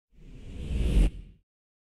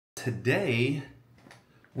Today,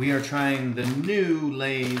 we are trying the new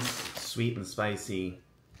Lay's Sweet and Spicy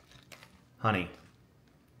Honey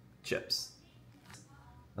Chips.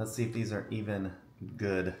 Let's see if these are even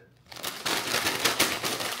good.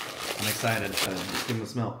 I'm excited. Let's give them a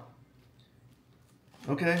smell.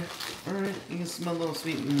 Okay, alright, you can smell a little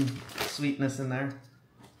sweetness in there.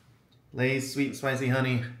 Lay's Sweet and Spicy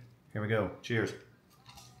Honey. Here we go. Cheers.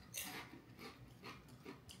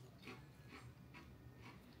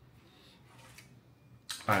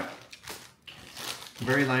 Alright.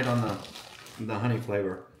 Very light on the honey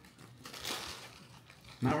flavor.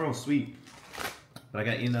 Not real sweet. But I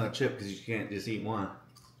got you another chip because you can't just eat one.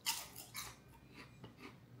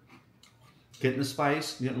 Getting the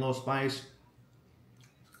spice, getting a little spice.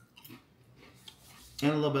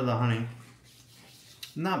 And a little bit of the honey.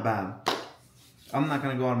 Not bad. I'm not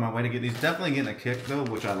going to go out of my way to get these. Definitely getting a kick though,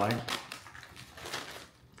 which I like.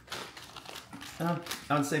 I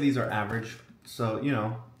would say these are average. So, you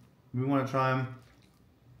know, if we want to try them,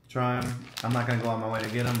 try them. I'm not going to go out of my way to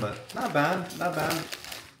get them, but not bad, not bad.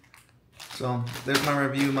 So, there's my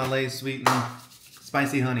review of my Lay's Sweet and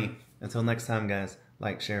Spicy Honey. Until next time, guys,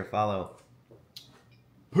 like, share, follow.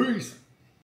 Peace!